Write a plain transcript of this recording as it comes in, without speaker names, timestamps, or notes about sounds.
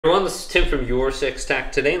Everyone, this is Tim from Your Six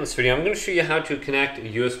Tech. Today in this video, I'm going to show you how to connect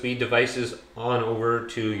USB devices on over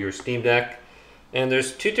to your Steam Deck. And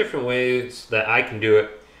there's two different ways that I can do it.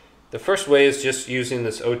 The first way is just using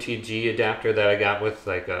this OTG adapter that I got with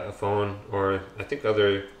like a phone, or I think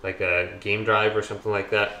other like a game drive or something like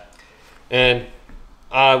that. And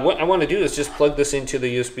what I want to do is just plug this into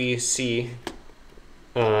the USB-C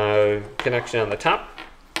connection on the top.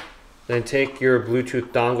 Then take your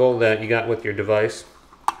Bluetooth dongle that you got with your device.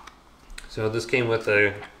 So this came with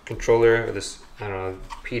a controller, or this, I don't know,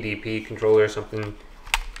 PDP controller or something,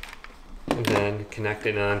 and then connect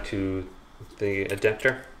it onto the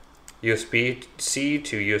adapter, USB-C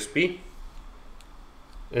to USB,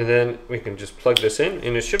 and then we can just plug this in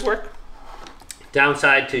and it should work.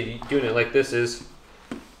 Downside to doing it like this is,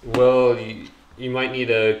 well, you might need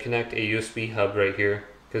to connect a USB hub right here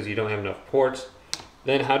because you don't have enough ports.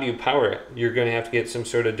 Then how do you power it? You're going to have to get some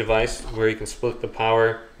sort of device where you can split the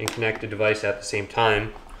power and connect the device at the same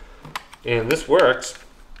time. And this works.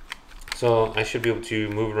 So I should be able to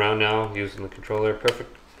move around now using the controller.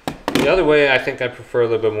 Perfect. The other way I think I prefer a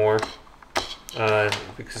little bit more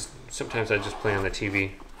because sometimes I just play on the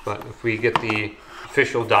TV. But if we get the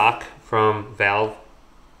official dock from Valve,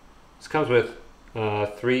 this comes with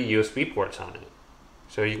 3 USB ports on it.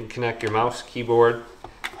 So you can connect your mouse, keyboard,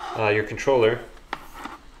 your controller.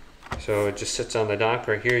 So it just sits on the dock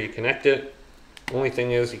right here. You connect it. Only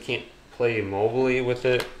thing is you can't play mobily with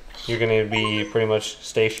it. You're going to be pretty much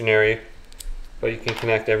stationary, but you can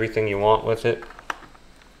connect everything you want with it.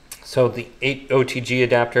 So the 8 OTG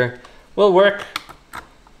adapter will work,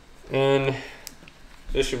 and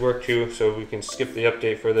this should work too. So we can skip the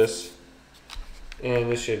update for this,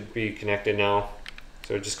 and this should be connected now.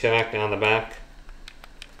 So just connect on the back.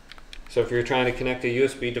 So if you're trying to connect a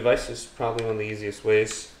USB device, it's probably one of the easiest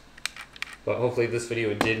ways. But hopefully this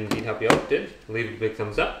video did indeed help you out. If it did, leave a big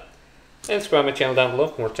thumbs up. And subscribe to my channel down below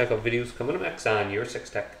for more tech videos coming up next on Your Six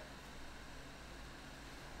Tech.